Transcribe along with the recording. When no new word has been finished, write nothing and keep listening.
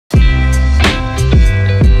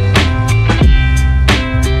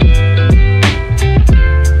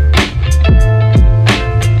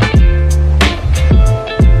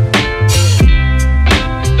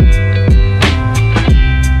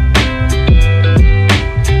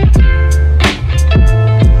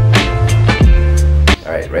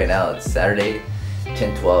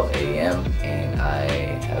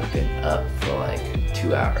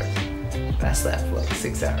2 hours. And I slept for like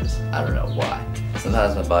 6 hours. I don't know why.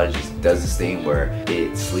 Sometimes my body just does this thing where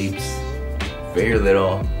it sleeps very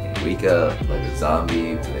little and you wake up like a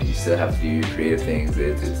zombie, but then you still have to do your creative things.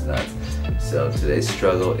 It's nuts. So today's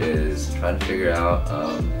struggle is trying to figure out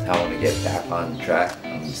how I want to get back on track.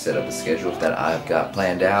 I'm going to set up a schedule that I've got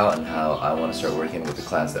planned out and how I want to start working with the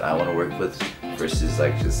clients that I want to work with versus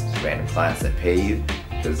like just random clients that pay you,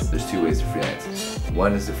 because there's two ways to freelance.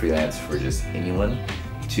 One is to freelance for just anyone.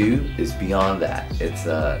 Two is beyond that. It's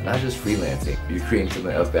not just freelancing. You're creating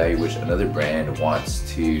something of value which another brand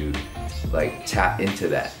wants to like tap into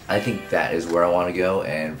that. I think that is where I want to go,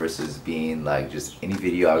 and versus being like just any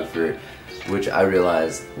videographer, which I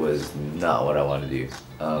realized was not what I want to do,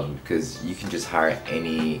 because you can just hire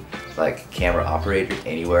any like camera operator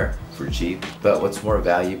anywhere for cheap, but what's more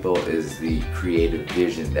valuable is the creative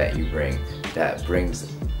vision that you bring that brings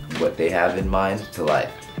what they have in mind to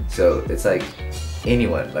life. So it's like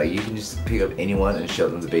anyone, like you can just pick up anyone and show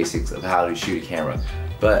them the basics of how to shoot a camera,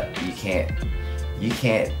 but you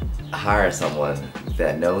can't hire someone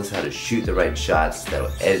that knows how to shoot the right shots, that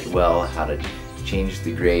will edit well, how to change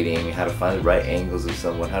the grading, how to find the right angles of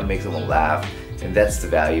someone, how to make someone laugh. And that's the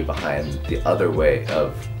value behind the other way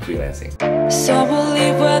of freelancing. Some will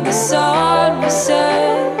leave when the sun will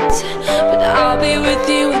set, but I'll be with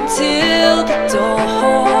you until the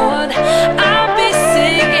dawn. I'll be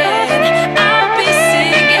singing, I'll be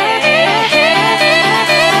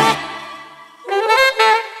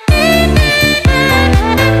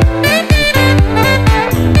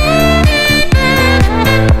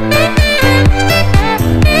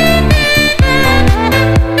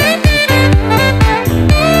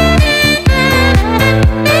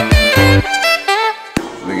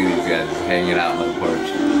hanging out on the porch.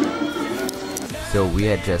 So we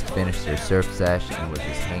had just finished our surf sesh and was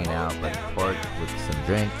just hanging out by the porch with some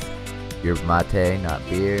drinks, yerba mate, not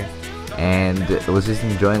beer, and was just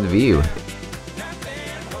enjoying the view.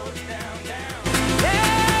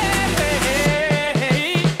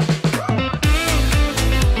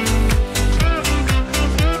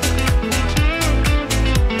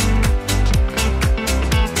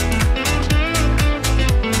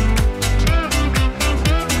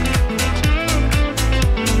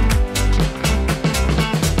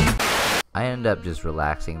 I ended up just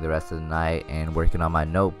relaxing the rest of the night and working on my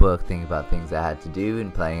notebook, thinking about things I had to do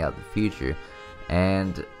and planning out the future.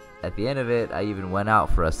 And at the end of it, I even went out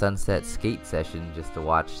for a sunset skate session just to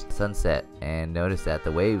watch sunset and noticed that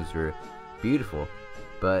the waves were beautiful.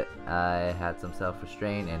 But I had some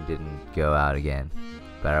self-restraint and didn't go out again.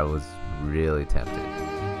 But I was really tempted.